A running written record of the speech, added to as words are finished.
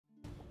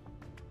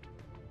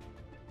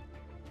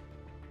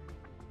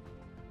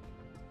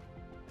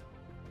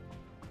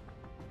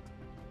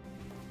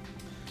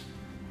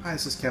Hi,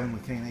 this is Kevin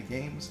with K&A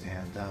Games,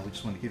 and we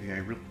just want to give you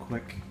a real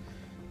quick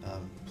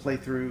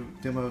playthrough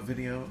demo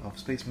video of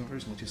Space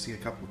Movers and let you see a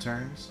couple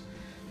turns.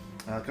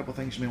 A couple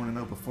things you may want to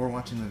know before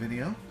watching the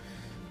video.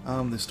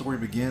 The story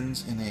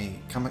begins in a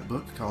comic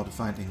book called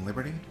Finding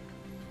Liberty.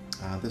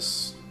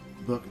 This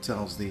book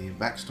tells the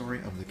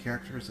backstory of the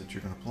characters that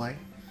you're going to play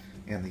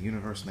and the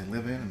universe they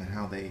live in and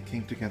how they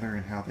came together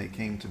and how they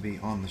came to be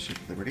on the ship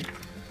Liberty.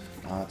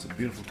 It's a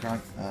beautiful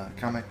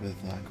comic with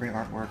great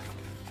artwork.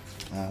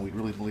 We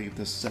really believe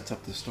this sets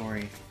up the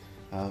story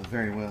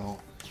very well,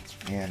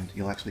 and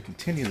you'll actually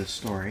continue this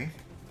story.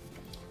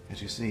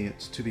 As you see,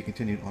 it's to be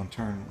continued on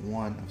turn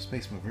 1 of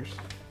Space Movers.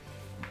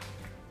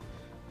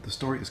 The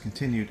story is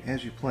continued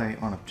as you play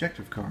on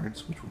objective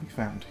cards, which will be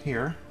found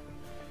here.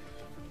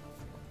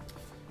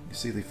 You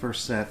see the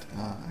first set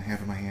I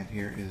have in my hand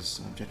here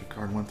is objective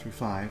card 1 through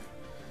 5,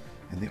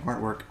 and the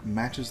artwork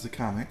matches the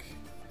comic,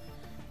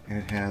 and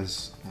it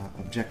has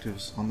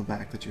objectives on the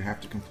back that you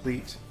have to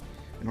complete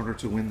in order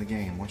to win the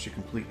game. Once you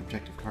complete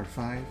objective card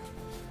 5,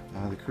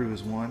 the crew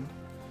is won.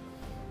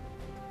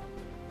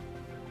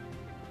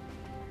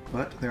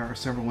 But there are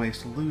several ways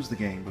to lose the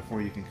game before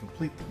you can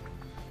complete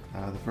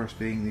them. The first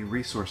being the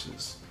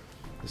resources.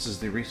 This is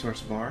the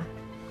resource bar.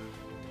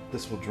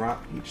 This will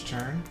drop each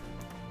turn.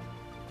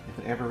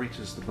 If it ever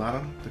reaches the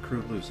bottom, the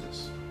crew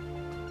loses.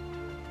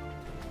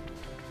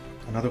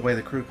 Another way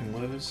the crew can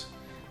lose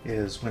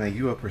is when a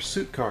UO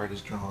Pursuit card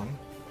is drawn.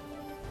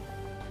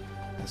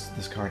 That's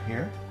this card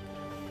here.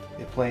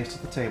 It plays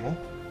to the table.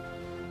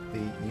 The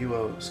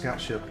UO scout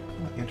ship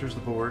enters the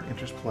board,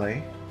 enters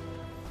play.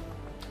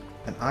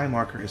 An eye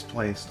marker is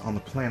placed on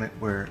the planet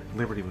where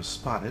Liberty was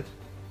spotted,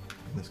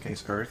 in this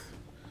case Earth,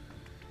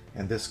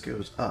 and this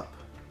goes up.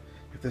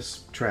 If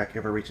this track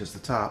ever reaches the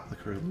top, the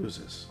crew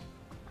loses.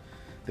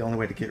 The only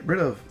way to get rid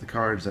of the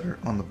cards that are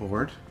on the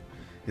board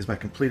is by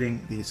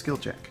completing the skill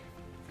check.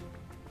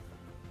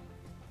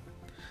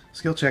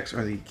 Skill checks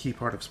are the key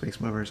part of Space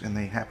Movers, and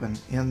they happen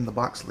in the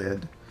box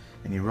lid,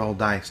 and you roll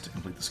dice to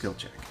complete the skill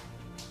check.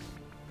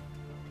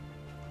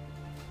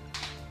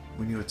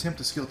 When you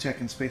attempt a skill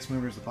check in Space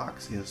Movers, the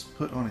box is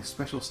put on a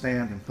special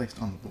stand and placed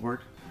on the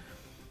board,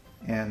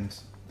 and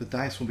the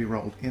dice will be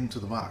rolled into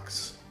the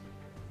box.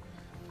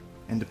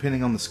 And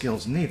depending on the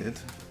skills needed,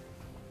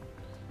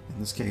 in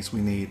this case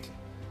we need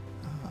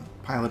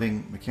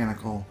piloting,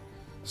 mechanical,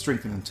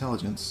 strength, and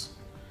intelligence.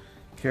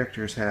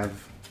 Characters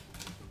have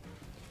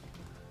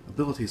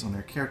abilities on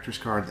their character's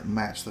card that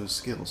match those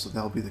skills, so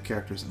they'll be the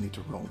characters that need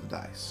to roll the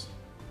dice.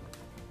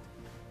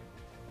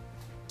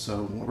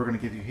 So what we're going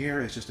to give you here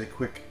is just a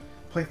quick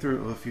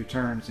playthrough of a few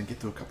turns and get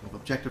through a couple of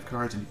objective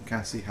cards, and you can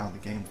kind of see how the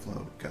game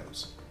flow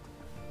goes.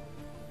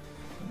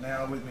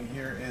 Now with me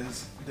here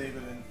is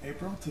David and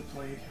April to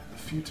play a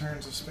few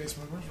turns of Space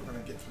Movers. We're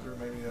going to get through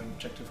maybe an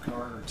objective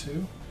card or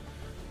two.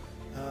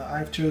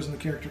 I've chosen the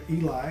character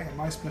Eli, and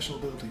my special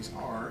abilities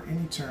are,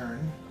 any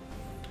turn,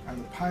 I'm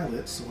the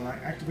pilot, so when I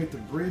activate the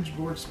bridge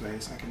board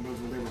space, I can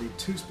move the Liberty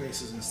 2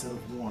 spaces instead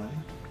of 1.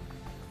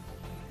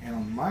 And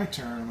on my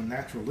turn, I'm a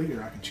natural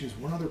leader. I can choose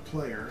one other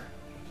player.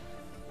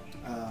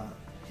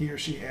 He or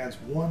she adds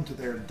 1 to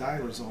their die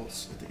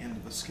results at the end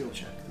of a skill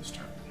check this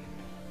turn.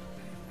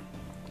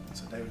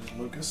 So David is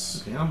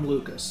Lucas. Okay, I'm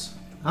Lucas.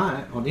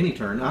 On any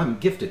turn, I'm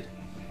gifted.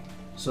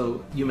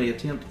 So you may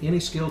attempt any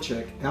skill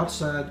check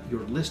outside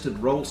your listed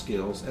roll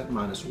skills at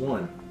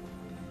 -1.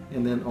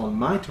 And then on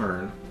my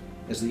turn,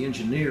 as the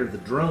engineer, the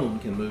drone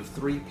can move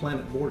 3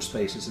 planet board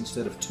spaces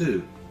instead of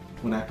 2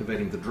 when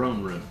activating the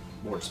drone room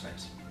board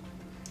space.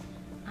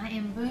 I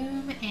am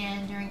Boom,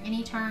 and during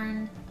any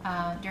turn,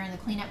 during the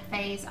cleanup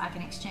phase, I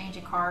can exchange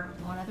a card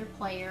with one other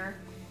player.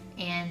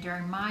 And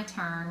during my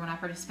turn, when I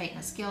participate in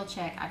a skill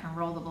check, I can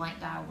roll the blank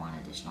die 1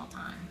 additional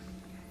time.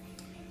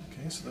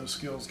 Okay, so those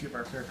skills give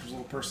our characters a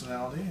little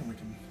personality, and we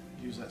can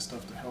use that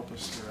stuff to help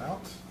us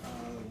throughout.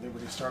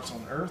 Liberty starts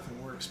on Earth,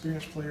 and we're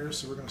experienced players,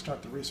 so we're going to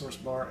start the resource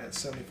bar at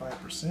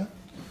 75%.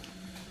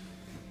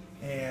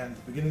 And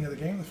at the beginning of the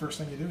game, the first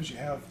thing you do is you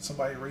have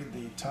somebody read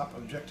the top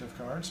objective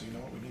card, so you know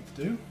what we need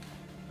to do.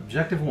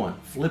 Objective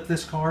 1, flip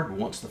this card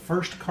once the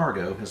first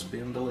cargo has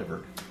been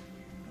delivered.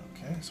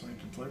 Okay, so we need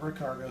to deliver a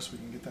cargo so we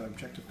can get that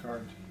objective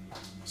card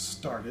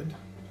started.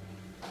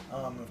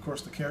 Of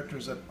course, the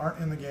characters that aren't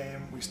in the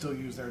game, we still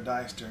use their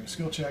dice during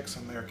skill checks,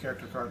 and their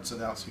character cards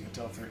sit out so you can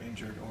tell if they're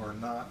injured or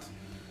not.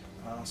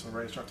 So we're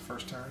ready to start the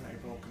first turn.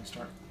 April can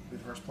be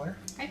the first player.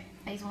 Okay,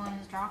 phase 1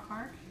 is draw a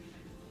card.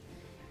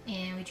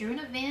 And we drew an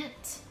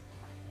event.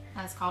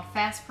 It's called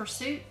Fast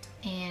Pursuit,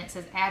 and it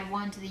says add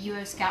 1 to the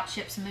UO scout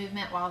ship's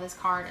movement while this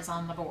card is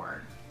on the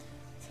board.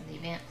 So the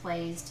event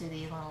plays to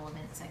the little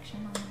event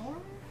section on the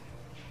board.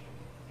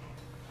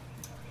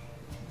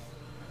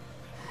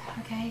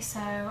 Okay, so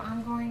I'm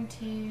not going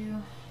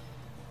to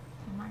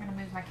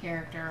move my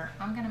character.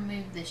 I'm going to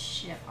move this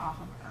ship off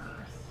of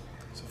Earth.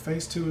 So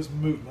phase 2 is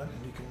movement,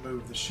 and you can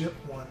move the ship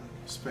 1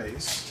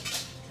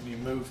 space, and you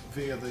move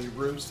via the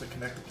routes that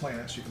connect the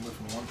planets. You can move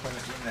from one planet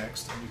to the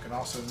next, and you can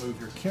also move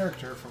your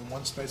character from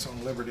one space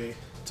on Liberty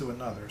to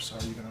another. So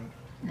are you going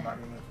to, not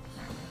going to move?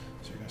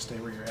 So you're going to stay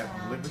where you're at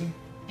on Liberty?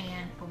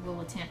 and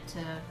we'll attempt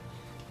to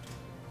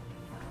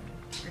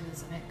through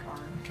this event card.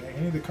 Okay,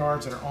 any of the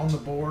cards that are on the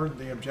board,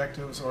 the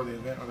objectives or the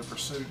event or the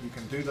pursuit, you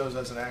can do those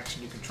as an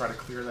action. You can try to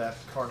clear that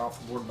card off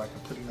the board by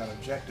completing that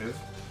objective.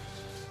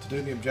 To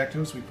do the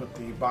objectives, we put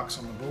the box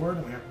on the board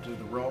and we have to do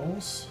the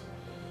rolls.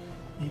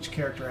 Each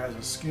character has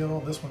a skill.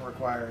 This one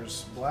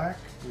requires black,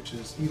 which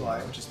is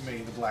Eli, which is me,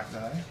 the black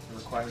die. It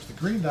requires the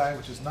green die,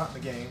 which is not in the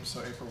game,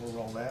 so April will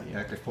roll that. The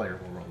active player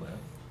will roll that.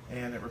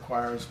 And it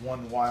requires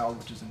one wild,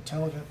 which is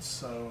intelligence,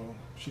 so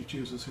she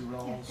chooses who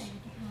rolls. Yeah,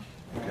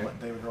 We'll Okay. let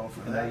David roll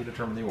for And now you that.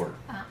 determine the order.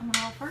 I'm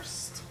gonna roll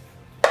first.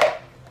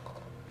 Got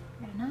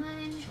a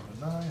 9. Show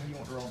a 9. Who do you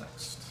want to roll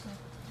next?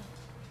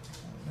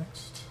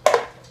 Next.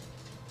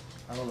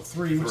 I rolled a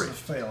 3, which is a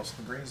fail. So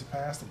the green's a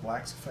pass, the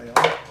black's a fail.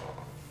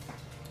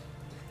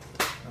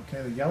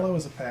 Okay, the yellow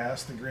is a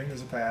pass, the green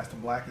is a pass, the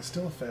black is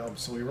still a fail.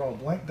 So we roll a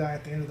blank die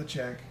at the end of the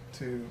check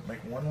to make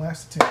one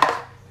last attempt.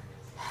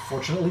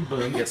 Fortunately,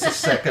 Boone gets a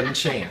second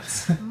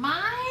chance.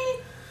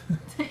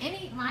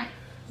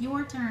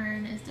 Your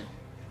turn is to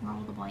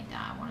roll the blank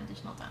die one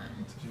additional time.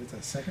 So she gets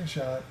that second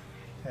shot.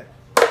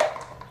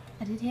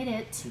 I did hit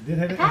it. She did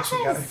hit it, and she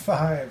got a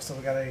 5. So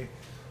we got a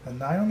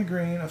 9 on the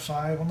green, a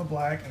 5 on the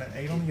black, and an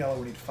 8 on the yellow.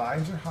 We need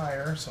 5s or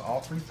higher, so all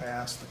 3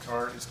 pass. The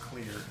card is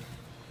cleared.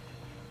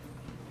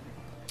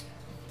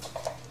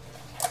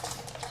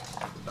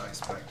 Give the dice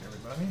back to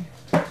everybody.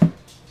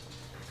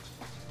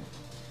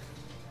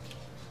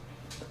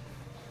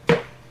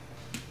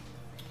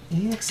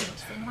 Excellent.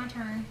 It's the end of my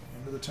turn.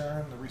 End of the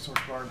turn, the resource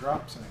bar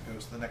drops, and it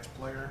goes to the next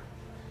player.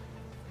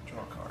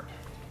 Draw a card.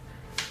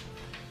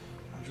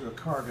 I drew a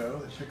cargo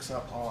that picks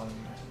up on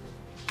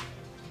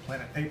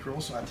planet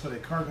April, so I put a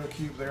cargo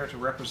cube there to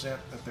represent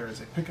that there is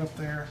a pickup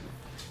there.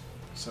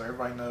 So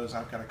everybody knows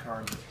I've got a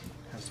card that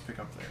has to pick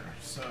up there.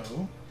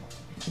 So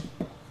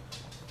the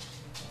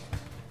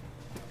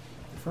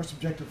first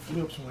objective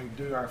flips when we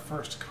do our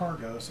first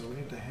cargo, so we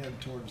need to head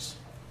towards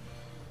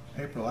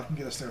April. I can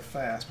get us there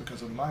fast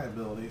because of my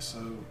ability, so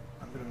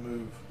I'm going to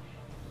move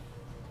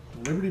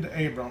Liberty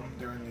to Abram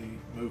during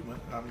the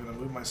movement. I'm going to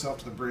move myself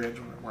to the bridge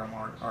where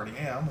I already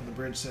am, and the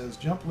bridge says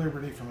jump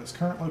Liberty from its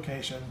current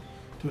location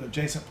to an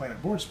adjacent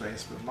planet board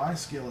space, but my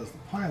skill as the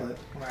pilot,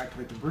 when I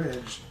activate the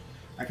bridge,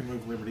 I can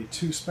move Liberty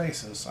 2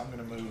 spaces, so I'm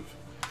going to move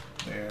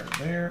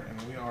there,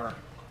 and we are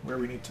where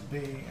we need to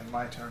be, and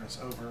my turn is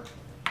over.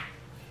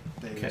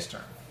 David's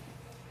turn.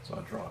 So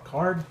I draw a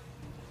card.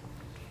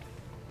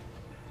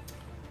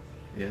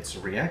 It's a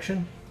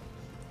reaction.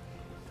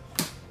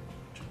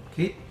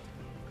 Keep.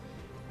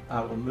 I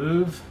will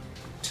move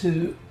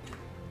to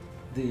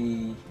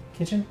the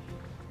kitchen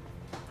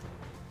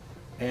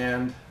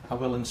and I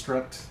will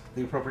instruct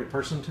the appropriate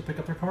person to pick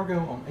up their cargo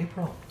on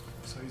April.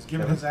 So he's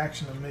given his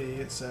action to me.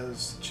 It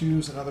says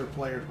choose another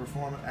player to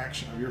perform an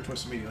action of your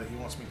choice immediately. He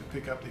wants me to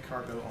pick up the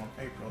cargo on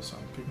April, so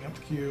I'm picking up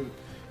the cube.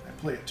 I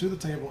play it to the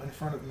table in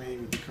front of me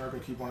with the cargo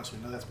cube on it, so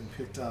we know that's been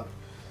picked up.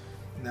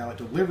 Now it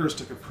delivers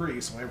to Capri,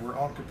 so whenever we're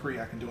on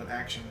Capri, I can do an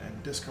action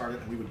and discard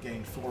it, and we would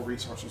gain 4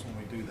 resources when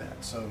we do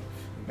that. So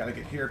we've got to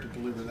get here to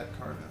deliver that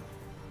cargo.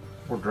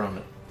 Or drone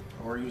it.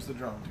 Or use the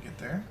drone to get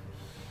there.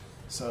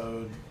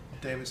 So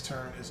David's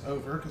turn is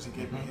over because he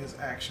gave me his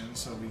action,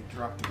 so we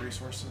drop the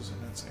resources,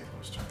 and it's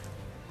April's turn.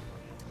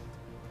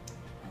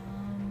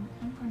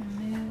 I'm going to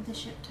move the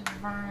ship to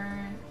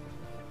Vern.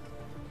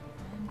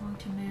 I'm going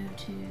to move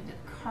to the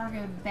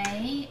cargo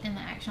bay, and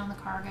the action on the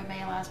cargo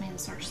bay allows me to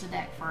search the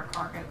deck for a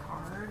cargo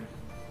card.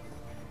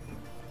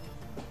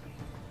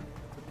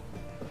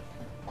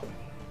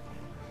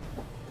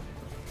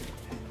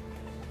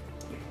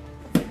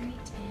 Great,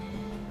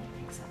 and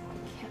picks up on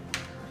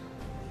Kepler.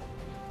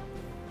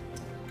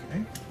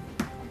 Okay.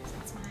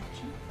 That's my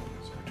action.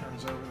 So her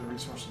turn's over, the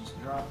resources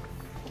drop.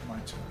 My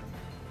turn.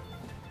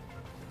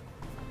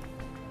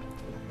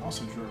 I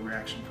also drew a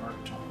reaction card,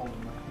 which I'll hold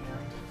in my hand.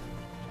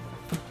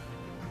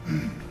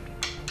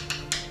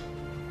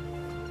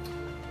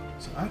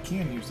 So I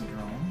can use the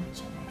drone.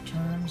 It's on my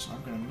turn, so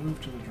I'm going to move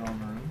to the drone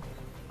room.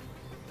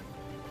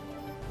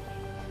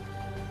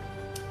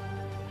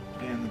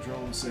 And the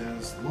drone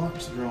says,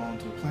 launch the drone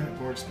to a planet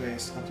board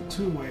space up to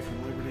 2 away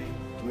from Liberty.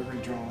 Delivery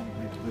drone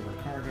may deliver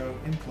cargo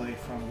in play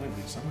from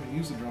Liberty. So I'm going to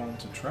use the drone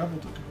to travel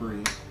to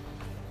Capri.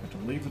 I have to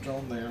leave the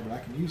drone there, but I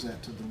can use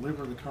that to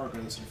deliver the cargo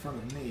that's in front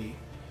of me.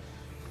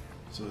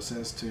 So it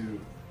says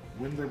to,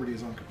 when Liberty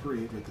is on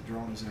Capri, but the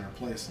drone is in our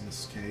place in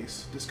this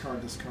case,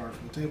 discard this card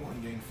from the table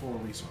and gain 4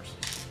 resources.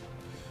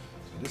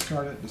 So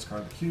discard it,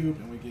 discard the cube,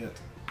 and we get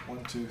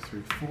 1, 2,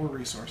 3, 4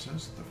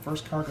 resources. The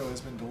first cargo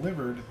has been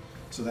delivered,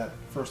 so that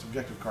first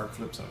objective card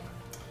flips over.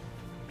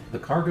 The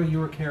cargo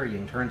you are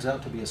carrying turns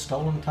out to be a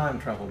stolen time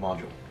travel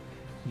module.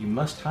 You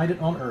must hide it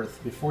on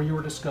Earth before you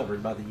are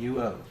discovered by the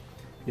UO.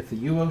 If the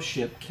UO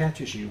ship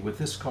catches you with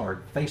this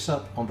card face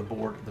up on the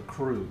board, the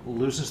crew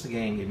loses the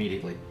game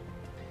immediately.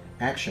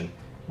 Action.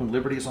 When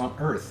Liberty is on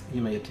Earth,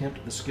 you may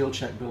attempt the skill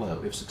check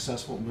below. If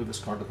successful, move this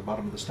card to the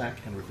bottom of the stack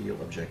and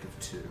reveal objective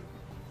 2.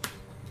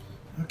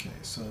 Okay,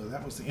 so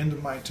that was the end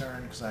of my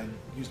turn because I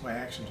used my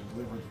action to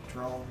deliver the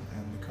drone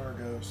and the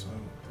cargo, so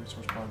the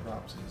resource bar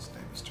drops is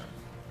David's turn.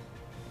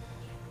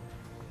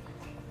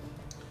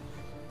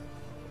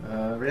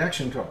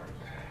 Reaction card.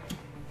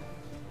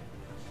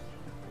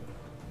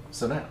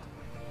 So now,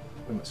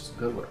 we must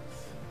go to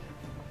Earth.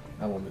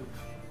 I will move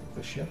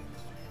the ship.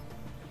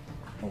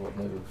 I will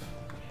move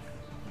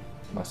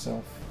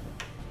myself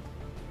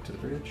to the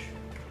bridge.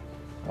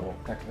 I will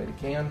activate a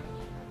can and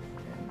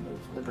move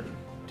Liberty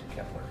to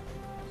Kepler.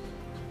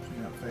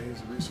 You got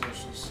phase, the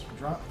resources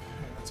drop,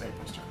 and it's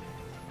April's turn.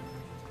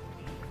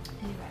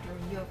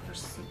 Your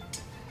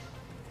pursuit.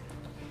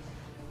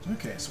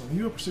 Okay, so when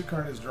the UO Pursuit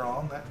card is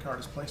drawn, that card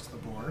is placed to the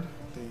board.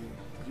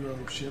 The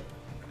UO ship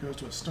goes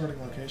to a starting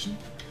location.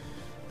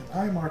 An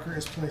eye marker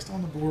is placed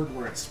on the board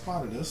where it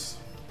spotted us,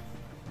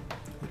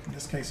 which in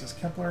this case is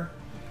Kepler,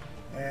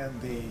 and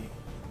the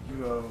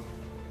UO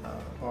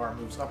bar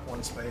moves up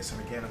one space,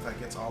 and again, if that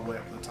gets all the way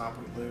up to the top,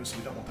 we lose, so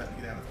we don't want that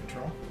to get out of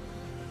control.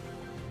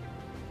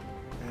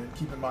 And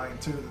keep in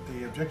mind, too, that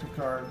the objective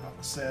card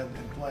said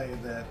in play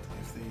that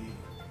if the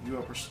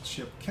UO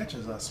ship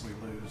catches us, we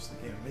lose the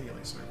game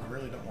immediately, so we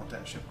really don't want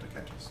that ship to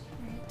catch us.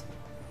 Right.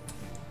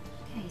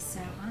 Okay,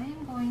 so I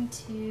am going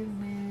to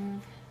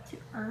move to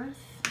Earth.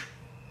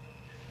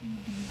 I'm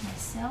going to move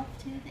myself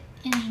to the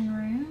engine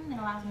room. That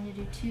allows me to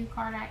do 2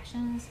 card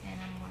actions, and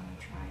I'm going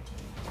to try to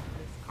do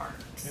both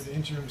cards. Okay, the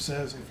engine room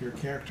says if your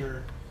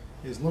character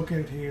is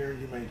located here,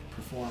 you may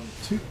perform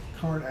 2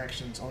 card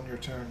actions on your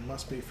turn,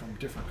 must be from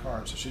different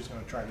cards. So she's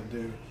going to try to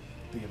do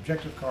the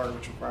objective card,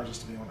 which requires us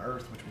to be on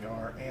Earth, which we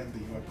are, and the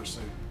UO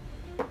Pursuit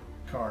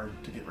card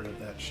to get rid of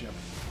that ship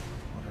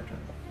on her turn.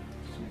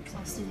 So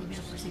let's do the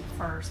UO Pursuit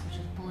first, which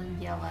is blue,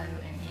 yellow,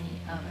 and any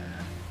other.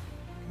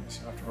 Okay, so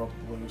you have to roll the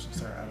blue since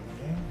they're out of the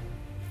game.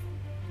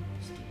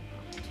 There's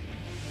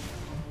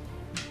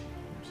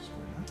a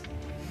square nut.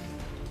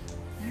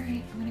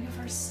 Alright, I'm going to go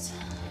first.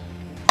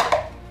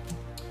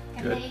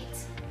 Got Good. an 8.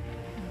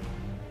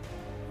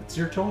 It's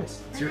your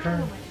choice. It's your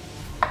turn.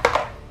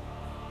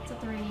 It's a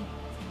 3.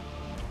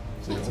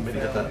 So it's a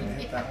minute Fail, at you that.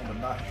 hit that one,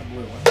 but not hit the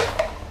blue one.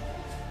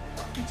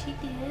 And she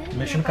did.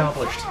 Mission They're both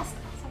accomplished. fast.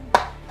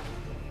 Awesome.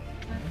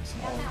 So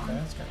Got all that of one.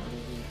 that's got rid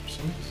of the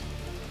pursuits.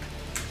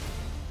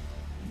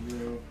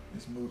 UO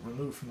is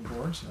removed from the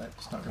board, so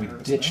that's not going We to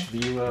hurt us ditched now.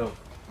 the UO.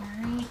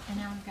 Alright, and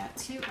now we've got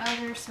 2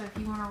 others, so if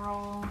you want to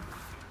roll,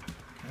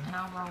 Okay. and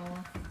I'll roll.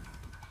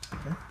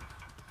 Okay.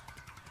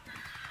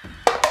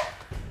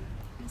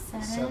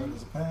 7 7.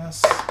 is a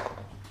pass.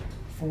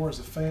 4 is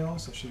a fail,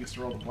 so she gets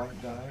to roll the blank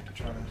die to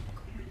try to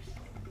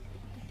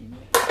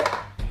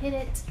Hit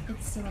it,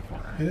 it's still a 4.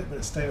 hit it, but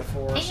it stayed a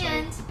 4.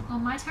 And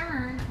on my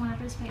turn, when I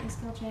participate in a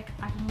skill check,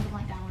 I can roll the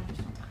blank die 1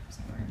 additional time.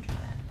 So we're going to try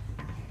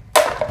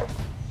that.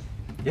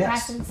 It Yes.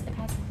 passes, it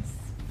passes.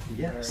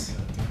 Yes.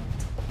 Very good.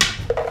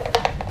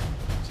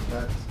 So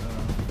that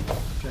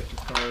objective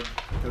card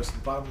goes to the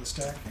bottom of the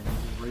stack, and you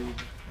read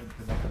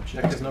the next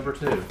Check is number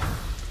 2.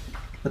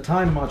 The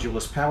time module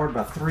is powered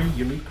by 3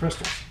 unique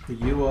crystals. The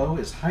UO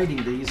is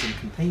hiding these in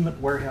containment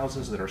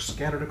warehouses that are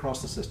scattered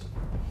across the system.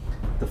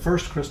 The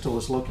first crystal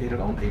is located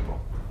on April.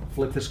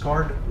 Flip this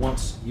card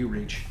once you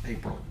reach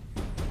April.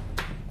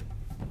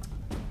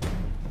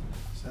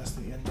 So that's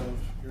the end of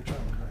your turn,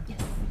 correct? Yes.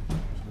 So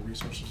the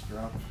resources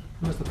drop.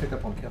 Who has the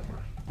pickup on Kepler?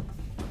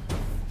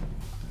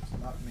 It's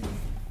not me.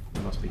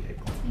 It must be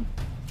April.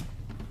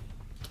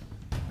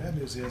 Bad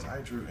news is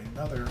I drew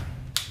another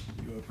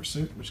UO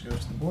Pursuit, which goes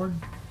to the board.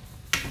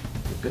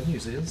 The good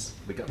news is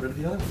we got rid of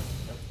the other one.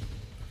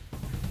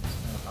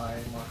 So now I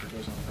marker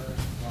goes on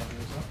Earth, bar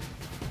goes up.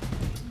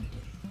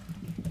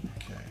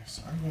 Okay,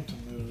 so I'm going to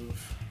move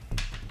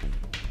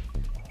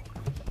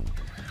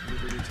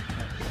Liberty to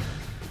Kepler.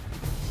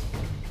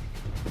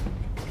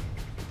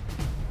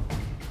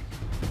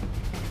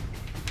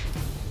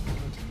 I'm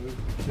going to move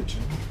the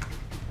kitchen.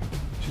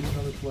 Choose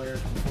another player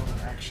to perform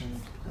an action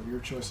of your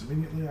choice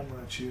immediately. I'm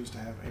going to choose to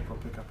have April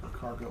pick up her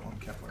cargo on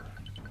Kepler.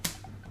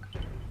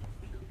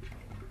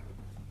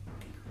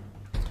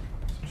 So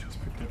she's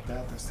picked up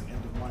that. That's the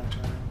end of my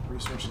turn.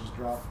 Resources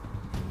drop.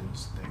 It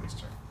is David's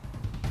turn.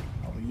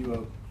 Oh, the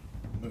UO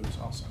moves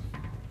also.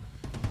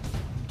 1,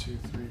 2,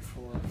 3,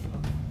 4, 5.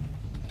 1,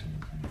 2, 3,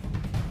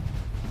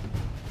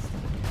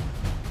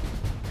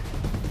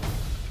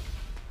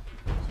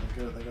 4.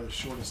 So they go the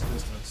shortest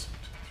distance.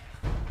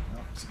 No,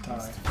 it's a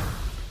tie.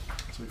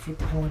 So we flip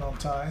the coin on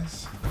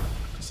ties.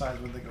 Decide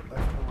whether they go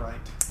left or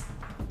right.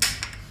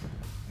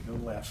 They go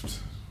left. So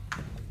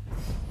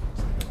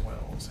they go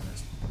Wells, and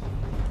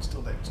it's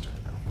still David's turn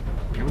now.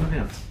 Give an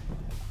event.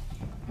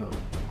 Oh,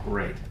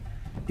 great.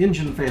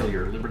 Engine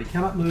failure. Liberty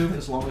cannot move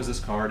as long as this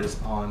card is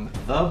on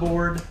the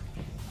board.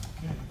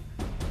 Okay.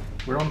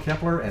 We're on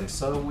Kepler, and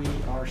so we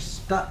are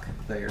stuck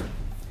there.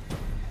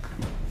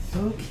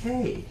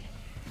 Okay.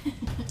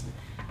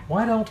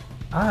 Why don't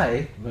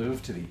I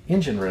move to the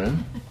engine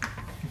room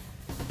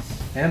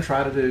and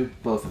try to do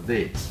both of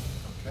these?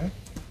 Okay.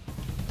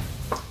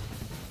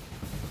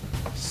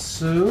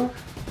 So,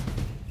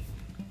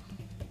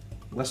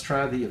 let's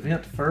try the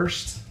event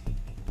first.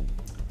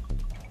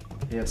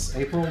 It's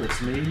April,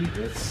 it's me,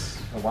 it's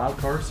a wild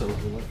card, so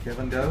we'll let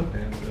Kevin go,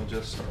 and we'll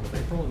just start with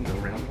April and go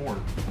around the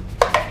horn.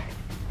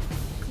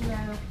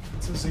 0.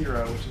 It's a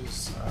 0, which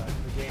is in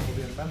the game will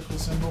be a medical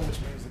symbol, which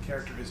means the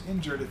character is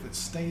injured if it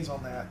stays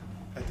on that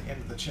at the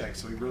end of the check.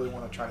 So we really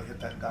want to try to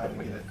hit that die to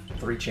We get have it.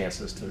 3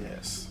 chances to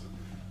Yes.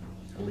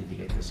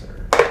 alleviate this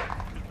error.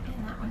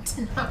 And that one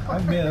did not I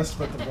work. missed,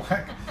 but the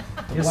black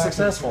It's black is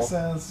successful.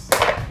 Success.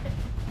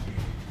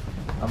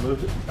 I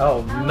moved it.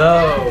 Oh, Oh,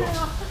 no!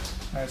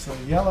 All right, so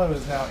yellow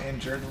is now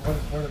injured. What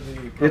are the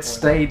purple? It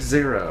stayed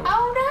 0.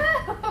 Oh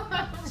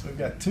no! So we've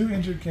got 2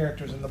 injured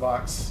characters in the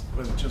box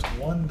with just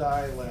 1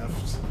 die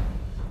left.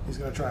 He's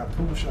going to try a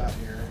pool shot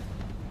here.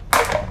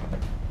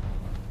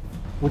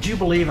 Would you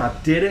believe I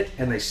did it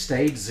and they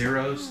stayed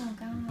 0s? Oh,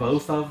 gosh.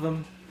 Both of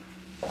them?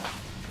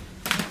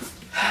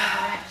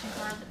 Action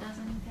card that does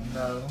anything.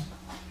 No.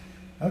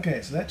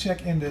 Okay, so that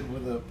check ended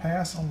with a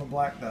pass on the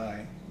black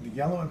die. The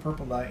yellow and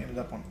purple die ended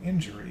up on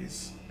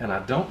injuries. And I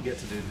don't get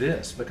to do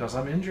this because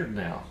I'm injured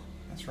now.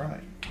 That's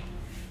right.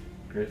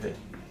 Griffith.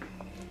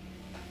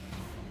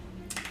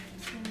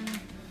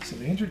 So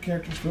the injured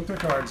characters flip their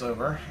cards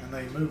over and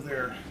they move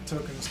their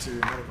tokens to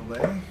medical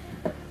day.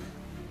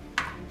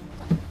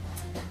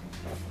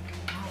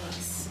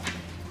 Nice.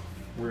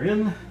 We're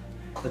in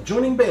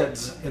adjoining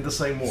beds in the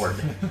same ward.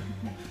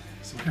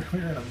 So we're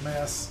in a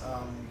mess.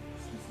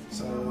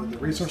 So the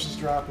resources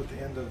drop at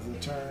the end of the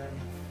turn.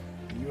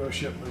 The UO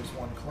ship moves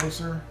 1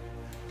 closer.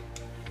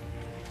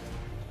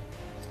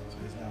 So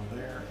he's now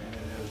there, and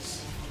it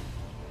is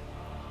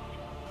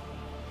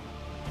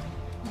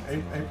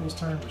April's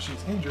turn, but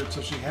she's injured,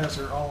 so she has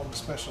her own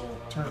special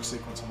turn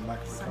sequence on the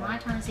back of the So card. my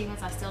turn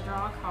sequence, I still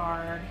draw a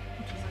card,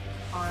 which is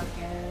a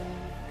cargo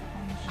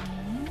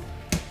machine.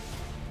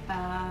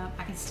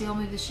 I can still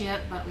move the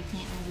ship, but we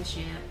can't move the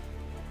ship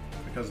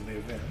Because of the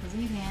event. because of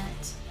the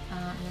event.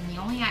 And then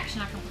the only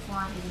action I can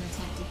perform is an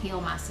attempt to heal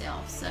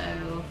myself. So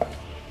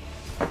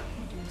I'll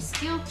do a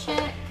skill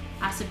check.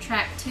 I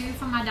subtract 2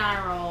 from my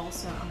die roll,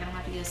 so I'm gonna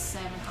have to get a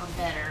 7 or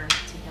better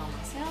to heal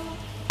myself.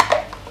 I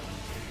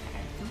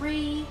got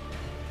 3,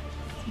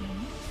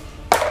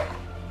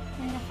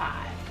 and a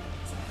 5.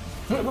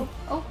 So,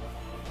 oh,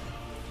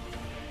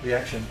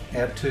 Reaction.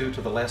 Add 2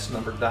 to the last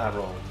numbered die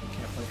roll. You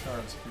can't play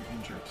cards if you're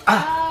injured.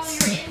 oh,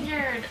 you're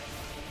injured.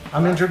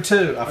 I'm injured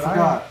too. I But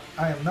forgot.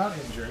 I am not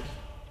injured.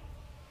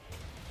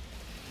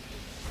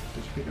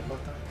 Did you pick up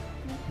both dice?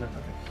 No. Okay.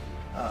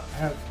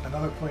 Have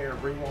another player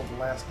re-roll the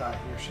last die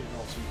he or she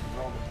rolls, so you can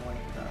roll the blank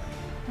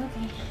die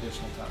Okay.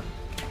 additional time.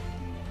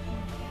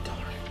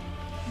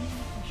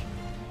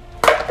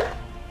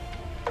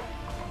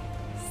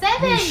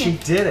 Seven. She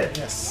did it.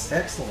 Yes.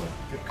 Excellent.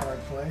 Good card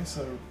play.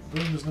 So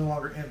Bloom is no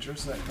longer injured,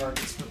 so that card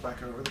gets flipped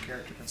back over. The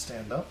character can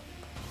stand up.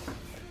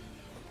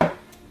 End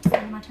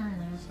of my turn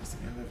though. That's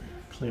the end of your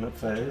Cleanup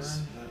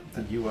phase.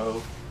 turn. The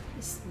UO.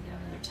 This we got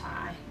another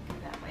tie. Go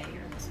that way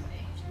or this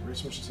way. The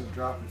resources have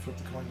dropped. We flip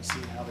the coin to see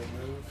how they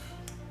move.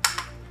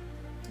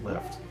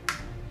 Left.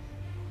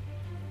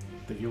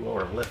 The UO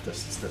are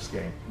leftists this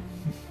game.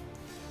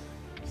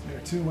 So they're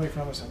 2 away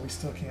from us, and we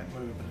still can't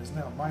move. But it's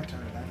now my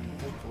turn, and I'm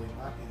thankfully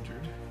not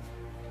injured.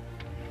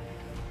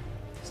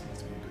 This needs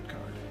to be a good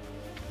card.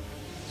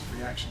 It's a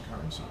reaction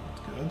card, so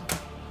it's good.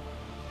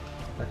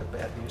 Like a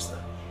bad use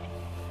though.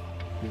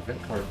 The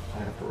event card I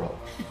have to roll.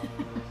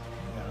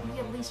 Yeah. We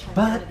at least try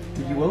But to get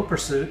the rid of UO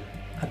pursuit,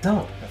 I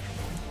don't have to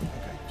roll.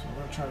 Okay, so we're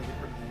gonna try to get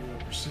rid of the UO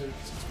pursuit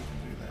since we can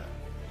do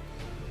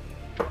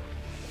that.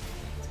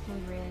 It's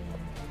blue, red, and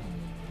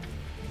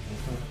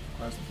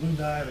Requires the blue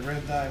die, the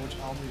red die, which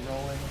I'll be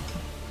rolling.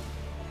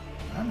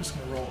 I'm just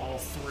gonna roll all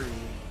 3,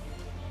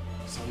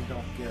 so we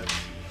don't get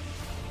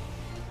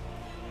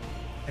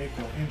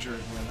April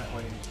injured. And that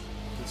way,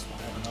 this will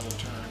have another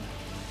turn.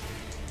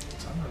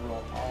 So I'm gonna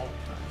roll all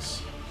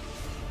dice.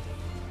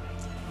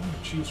 I'm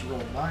gonna choose to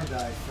roll my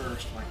die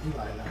first, my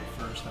Eli die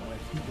first. That way,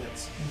 if he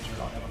gets injured,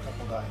 I'll have a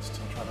couple dice to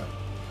try to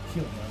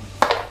heal him.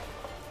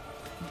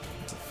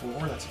 That's a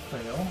 4. That's a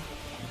fail.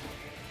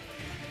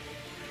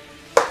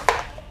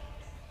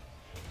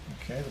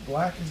 Okay, the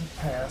black is a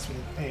pass with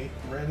an 8.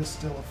 Red is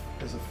still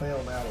is a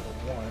fail now with a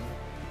 1.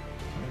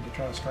 I need to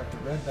try to strike the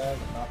red die,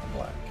 but not the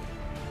black.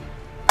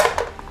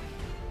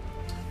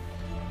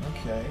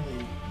 Okay,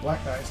 the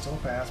black die is still a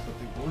pass, but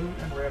the blue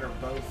and red are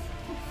both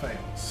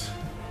fails.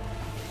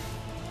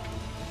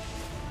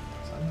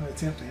 So I'm going to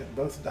attempt to hit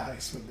both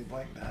dice with the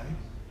blank die.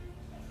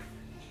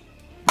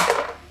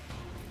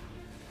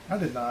 I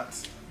did not.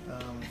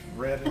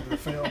 Red is a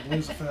fail,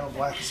 blue's a fail,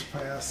 black is a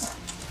pass.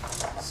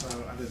 So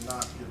I did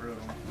not get rid of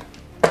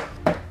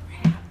them.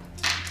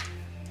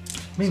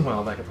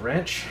 Meanwhile, back at the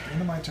ranch. At the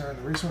end of my turn,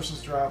 the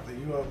resources drop, the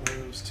UO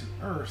moves to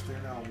Earth.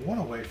 They're now 1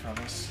 away from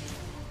us.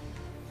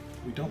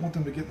 We don't want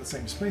them to get in the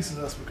same space as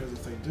us because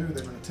if they do,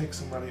 they're going to take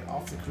somebody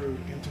off the crew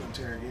into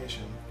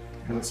interrogation.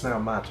 And it's now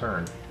my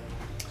turn.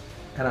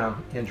 And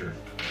I'm injured.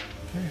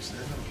 Okay, so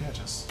they're going to catch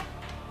us.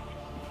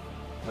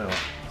 Well,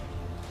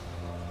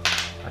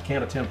 I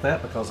can't attempt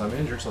that because I'm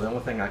injured, so the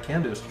only thing I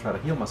can do is to try to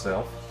heal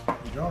myself.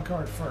 You draw a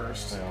card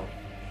first. Well,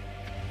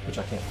 which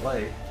I can't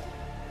play.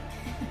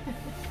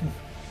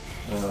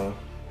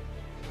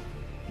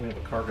 We have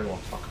a cargo on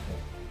top of it.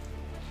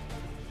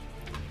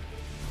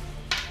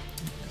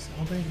 So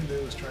One thing you can do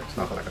is try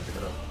Not that I to can pick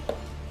it up.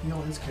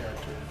 heal his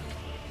character.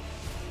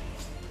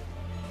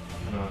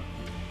 No,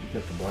 you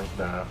get the blank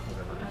die,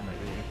 whatever it may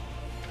be.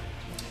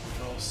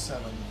 Roll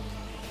 7.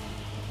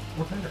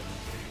 Or better.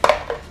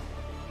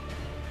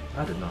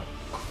 I did not.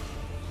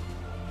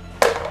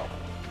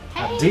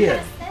 Hey, did. you got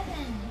a 7.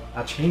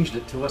 I changed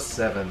it to a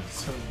 7.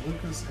 So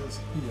Lucas is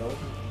healed.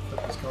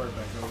 Flip his card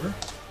back over.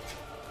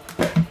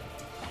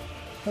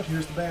 But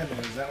here's the bad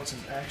news. That was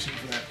his action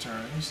for that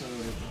turn. So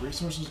the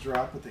resources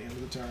drop at the end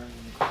of the turn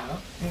when you clean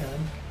up.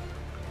 And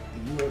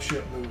the UO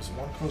ship moves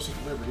one closer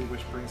to Liberty,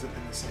 which brings it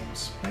in the same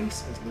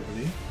space as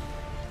Liberty.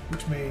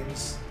 Which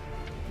means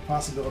the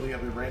possibility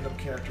of a random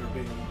character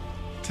being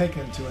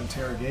taken to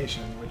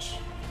interrogation, which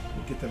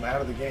would get them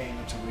out of the game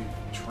until we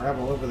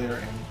travel over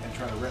there and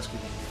try to rescue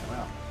them and get them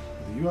out.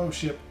 The UO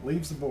ship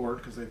leaves the board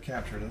because they've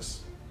captured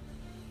us.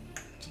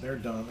 So they're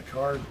done. The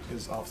card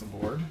is off the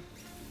board.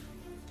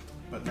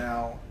 But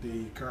now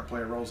the current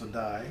player rolls a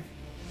die.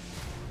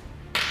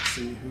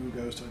 See who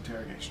goes to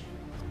interrogation.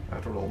 I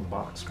have to roll the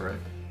box, correct?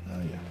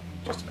 Yeah,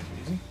 just to make it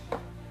easy.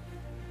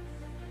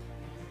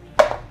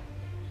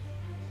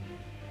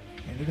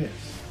 And it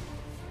is.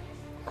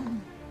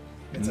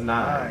 It's a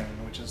 9,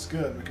 which is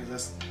good because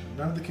that's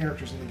none of the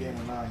characters in the game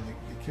are 9.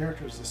 The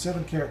characters, the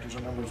 7 characters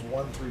are numbers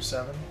 1 through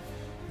 7.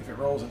 If it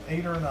rolls an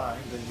 8 or a 9,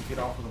 then you get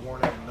off with a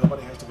warning and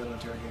nobody has to go to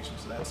interrogation.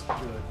 So that's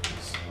good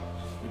because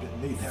we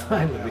didn't need that.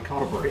 Finally, right we now.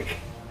 caught a break.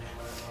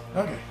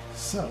 Okay,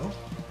 so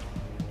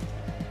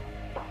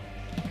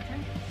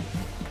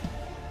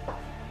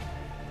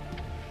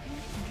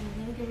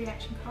Reveal the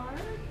reaction card.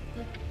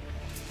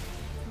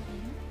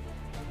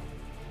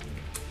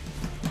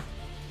 I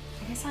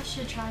guess I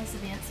should try this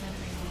event so that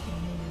maybe we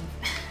can move.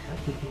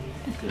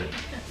 Good.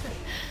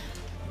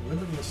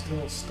 Liberty is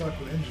still stuck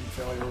with engine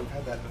failure. We've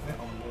had that event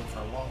on the board for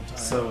a long time.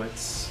 So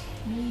it's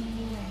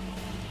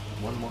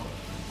one more.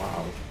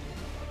 Wow.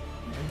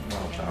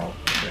 Wow, child.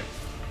 Okay.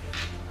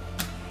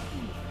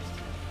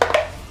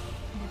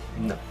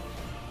 No.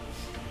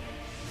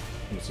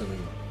 I'm assuming.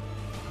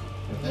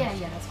 Yeah,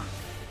 that's fine.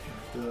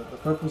 The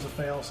purple's a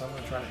fail, so I'm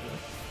going to try to hit it.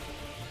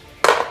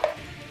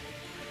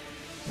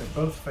 They're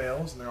both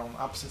fails, and they're on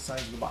opposite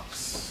sides of the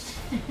box.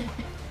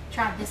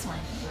 Try this one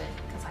if you would,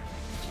 because I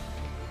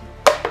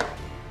can't reach it.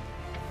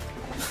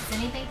 Does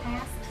anything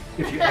pass?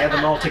 If you add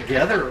them all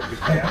together, it would be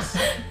pass.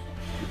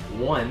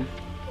 1.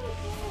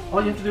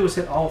 All you have to do is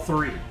hit all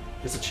 3.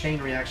 It's a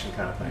chain reaction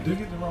kind of You thing. do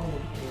get to roll the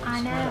I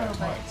square know, die but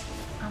twice.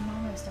 I'm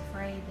almost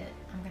afraid that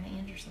I'm going to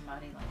injure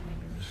somebody. Like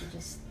maybe we should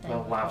just stay Well,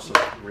 with life's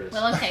what a risk.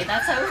 Well, okay,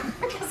 that's over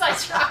because I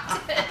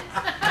dropped it.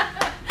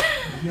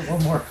 You get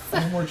one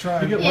more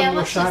try. You get Yeah, one more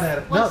let's shot just, at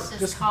it. let's No, just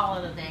just call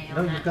it a day. on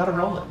no. that You've got to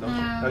roll it. No,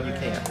 No, you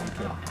can't. You I can't.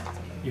 don't have to.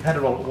 You had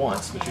to roll it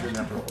once, but you didn't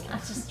have to roll it I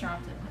twice. just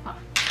dropped it.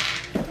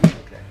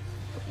 Okay.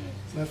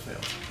 So that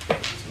failed.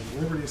 So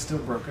Liberty is still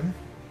broken.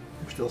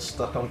 We're still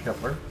stuck on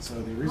Kepler. So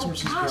the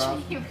resources oh, gosh, drop.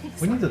 we need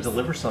We need to resources.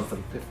 deliver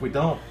something. If we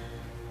don't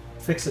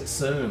fix it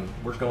soon,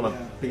 we're going to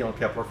Yeah. be on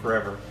Kepler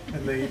forever.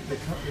 And the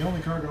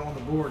only cargo on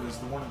the board is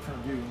the one in front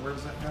of you. And where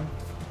does that go?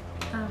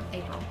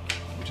 April.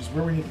 Which is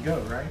where we need to go,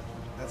 right?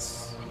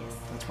 That's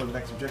where the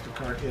next objective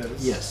card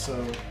is. Yes. So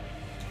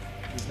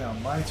it's now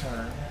my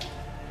turn.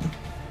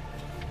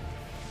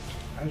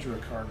 I drew a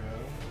cargo,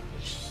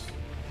 which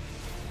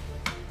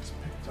is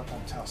picked up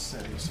on Tau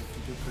Ceti. So if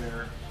we get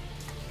there,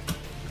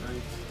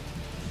 great.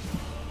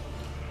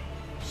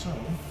 So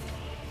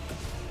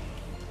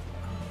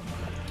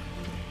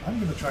I'm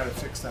going to try to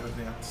fix that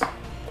event.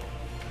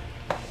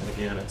 And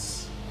again,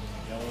 it's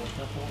Yellow,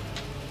 purple, and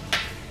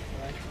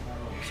black. And I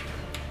roll this one.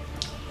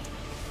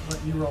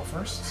 Let you roll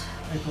first.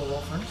 April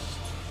roll first.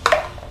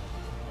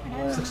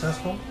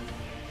 successful.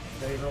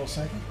 Dave roll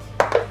second.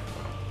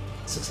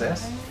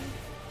 Success.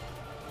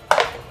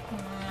 Come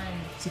on.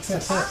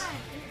 Success. Success.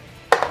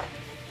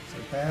 So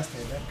we passed.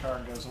 The event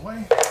card goes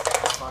away.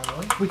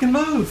 Finally. We can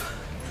move.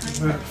 We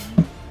can move.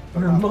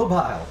 But We're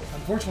mobile.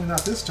 unfortunately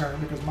not this turn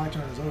because my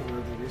turn is over.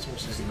 The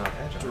resources This is not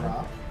agile.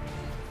 drop.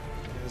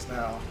 It is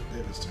now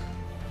David's turn.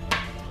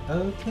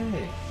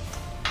 Okay.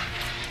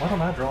 Why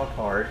don't I draw a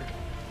card?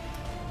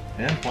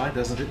 And why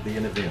doesn't it be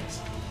an event?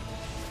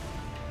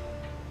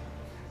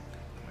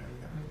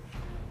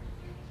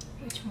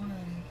 Which one?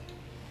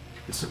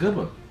 It's a good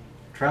one.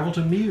 Travel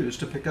to Muse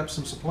to pick up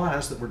some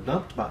supplies that were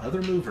dumped by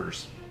other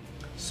movers.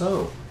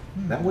 So,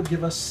 that would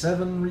give us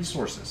 7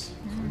 resources,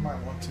 So we might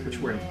want to. which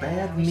we're in Yeah,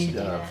 bad we should need do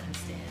of. that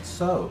instead.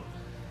 So,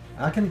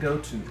 I can go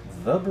to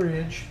the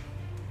bridge,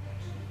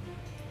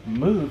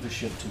 move the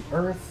ship to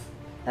Earth,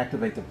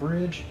 activate the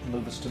bridge,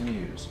 move us to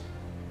Muse.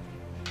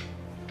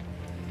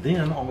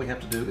 Then all we have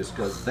to do is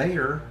go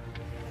there,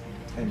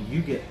 and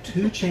you get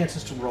 2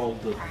 chances to roll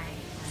the Right.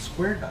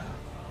 square die.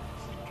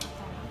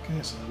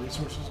 Okay, so the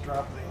resources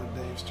drop at the end of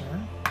Dave's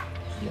turn.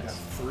 We got Yes.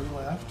 3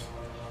 left.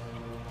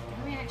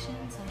 No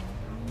reactions.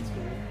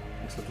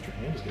 Except that your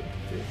hand is getting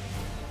confused.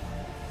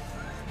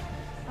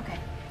 Okay,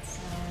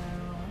 so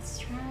let's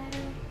try to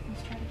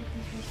get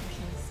these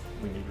resources.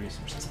 We need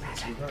resources. So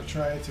we're going to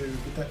try to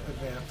get that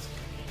event.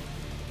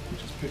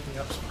 which is picking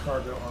up some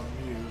cargo on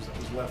Muse that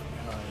was left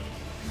behind.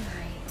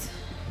 Alright.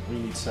 We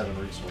need 7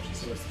 resources.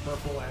 So it's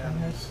purple and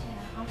Yeah,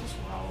 I'll just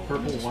roll.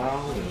 Purple, I'll just wild,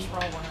 I'll and- just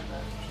roll one of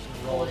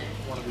those. roll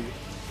one of the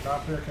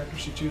non-player characters.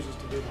 She chooses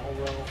to do the whole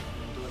roll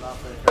and do a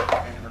non-player character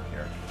and her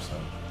character. So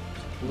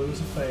blue is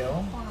a fail.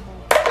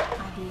 Horrible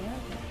idea.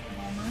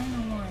 I had mine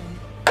on one. And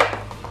I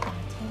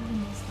totally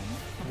missed that.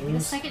 I'll give it a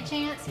Blue's- second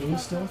chance.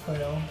 Blue's still a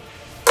fail.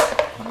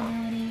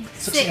 Probability.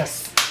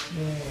 Success. 6.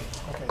 Yay.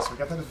 Okay, so we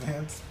got that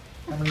advance.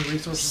 How many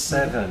resources?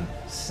 7.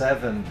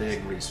 7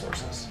 big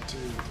resources. 1, 2,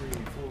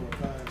 3,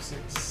 4, 5,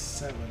 6,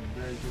 7.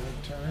 Very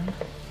good turn.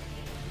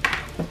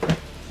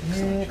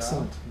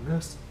 Excellent.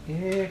 Most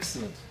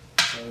excellent.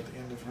 So at the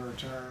end of her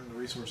turn, the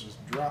resources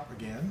drop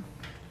again.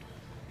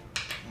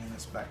 And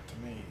it's back to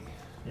me.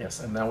 Yes,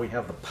 and now we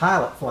have the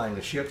pilot flying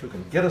the ship who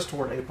can get us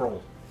toward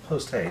April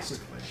post-haste.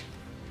 Quickly.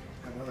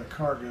 Have another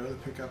cargo. The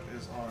pickup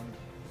is on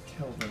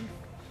Kelvin.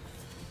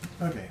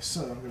 Okay,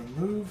 so I'm going to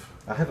move.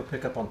 I have a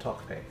pickup on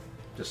Tokpei,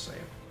 just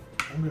saying.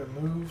 I'm going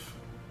to move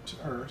to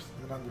Earth,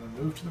 and then I'm going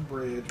to move to the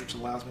bridge, which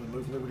allows me to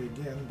move Liberty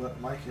again, but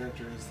my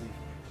character is the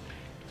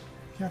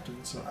captain,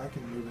 so I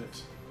can move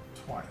it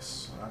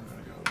twice. So I'm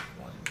going to go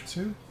 1,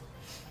 2.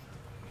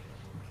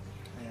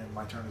 And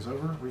my turn is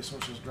over.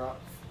 Resources drop.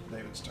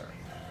 David's turn.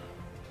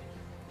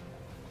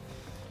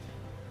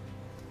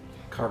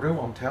 Cargo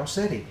on Tau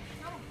Ceti.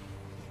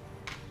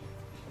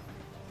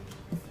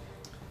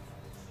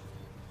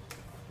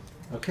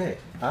 Okay,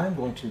 I'm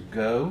going to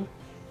go.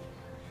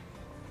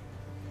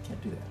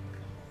 Can't do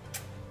that.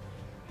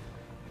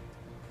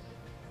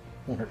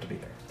 Won't hurt to be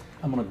there.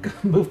 I'm going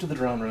to move to the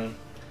drone room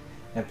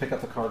and pick up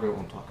the cargo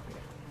on top of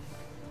it.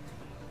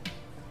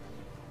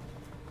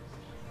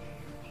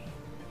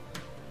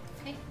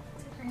 Okay,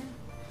 that's it for him.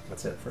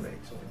 That's it for me.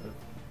 So we move.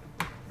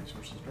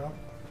 Resources drop.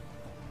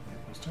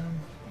 April's turn.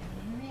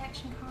 And a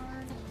reaction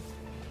card.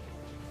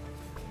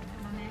 I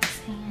got my max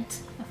hand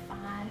of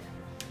 5.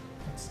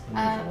 That's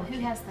Who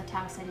has the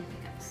Tau City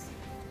pickups?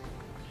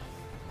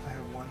 I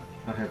have 1.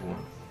 I have 1. Well,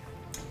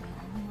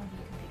 only one of you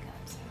can pick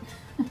up, so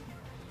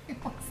who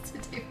wants to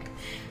do it?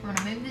 I'm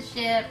gonna move the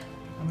ship.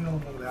 I'm going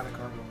to know without a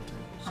cargo on the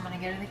table. I'm gonna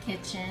go to the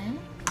kitchen,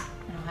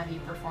 and I'll have you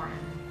perform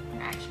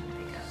your action to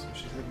pick up. So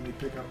she's having me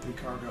pick up the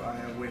cargo I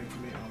have waiting for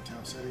me on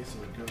Tau City,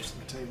 so it goes to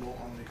the table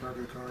on the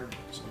cargo card,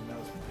 so we know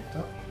it's been picked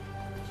up.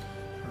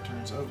 Her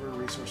turn's over,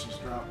 resources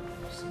drop,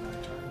 it's my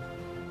turn.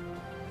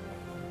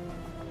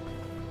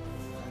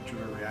 I drew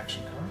a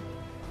reaction card.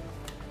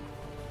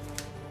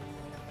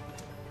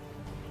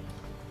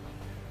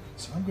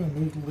 So I'm going to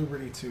move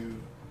Liberty to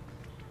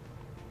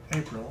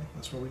April,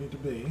 that's where we need to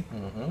be.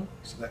 Mm-hmm.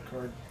 So that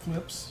card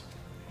flips.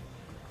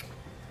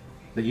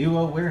 The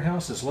UO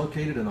warehouse is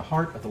located in the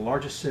heart of the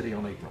largest city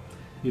on April.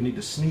 You need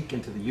to sneak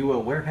into the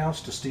UO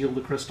warehouse to steal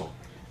the crystal.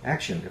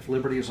 Action. If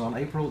Liberty is on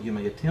April, you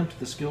may attempt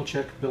the skill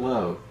check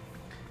below,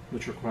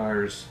 which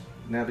requires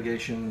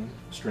navigation,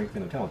 strength,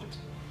 and intelligence.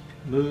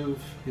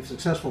 Move. If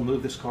successful,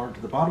 move this card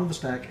to the bottom of the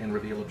stack and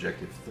reveal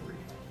objective 3.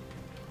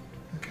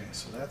 Okay,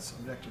 so that's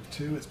objective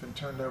 2. It's been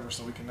turned over,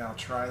 so we can now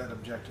try that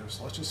objective.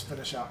 So let's just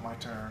finish out my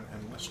turn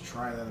and let's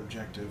try that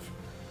objective.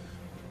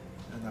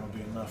 And that'll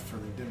be enough for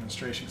the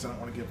demonstration because I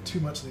don't want to give too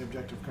much of the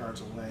objective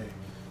cards away.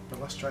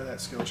 But let's try that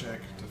skill check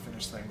to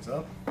finish things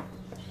up.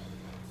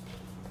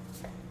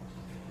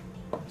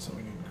 So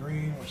we need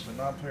green, which is a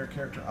non-player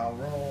character. I'll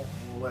roll.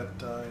 We'll let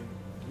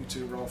you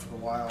two roll for the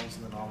wilds,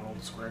 and then I'll roll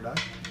the square die.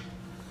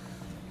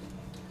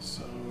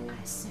 So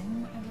I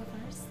assume I go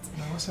first.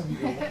 now let's have you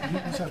go.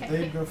 Let's have Okay.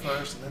 Dave go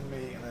first, and then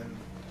me, and then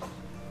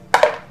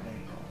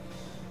April.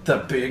 The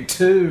big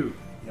 2.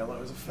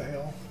 Yellow is a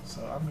fail,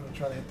 so I'm going to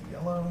try to hit the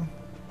yellow.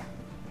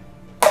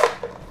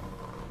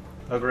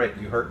 Oh great,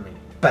 you hurt me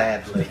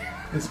badly.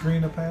 Is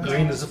green a pass?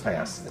 Green is a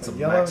pass. It's a But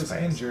yellow max is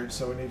pass. injured,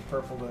 so we need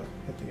purple to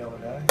hit the yellow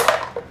guy.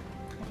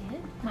 I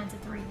did. Mine's a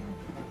 3 then.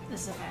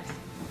 This is a pass.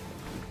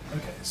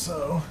 Okay,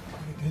 so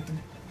we need to hit the.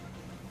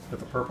 Hit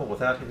the purple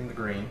without hitting the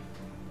green.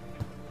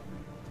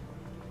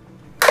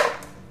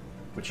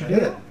 Which you I did.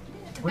 did.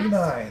 3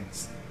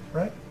 nines,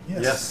 right?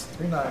 Yes.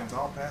 3 nines,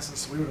 all passes.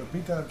 So we would have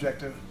beat that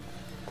objective.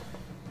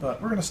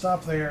 But we're going to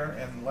stop there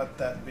and let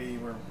that be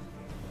where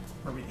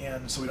we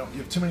end, so we don't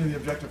give too many of the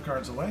objective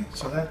cards away.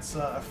 So that's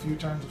a few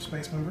turns of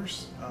Space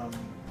Movers.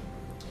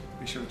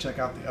 Be sure to check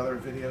out the other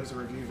videos, the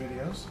review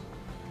videos.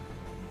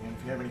 And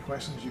if you have any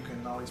questions, you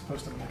can always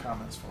post them in the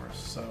comments for us.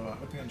 So I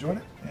hope you enjoyed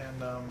it,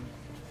 and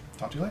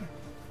talk to you later.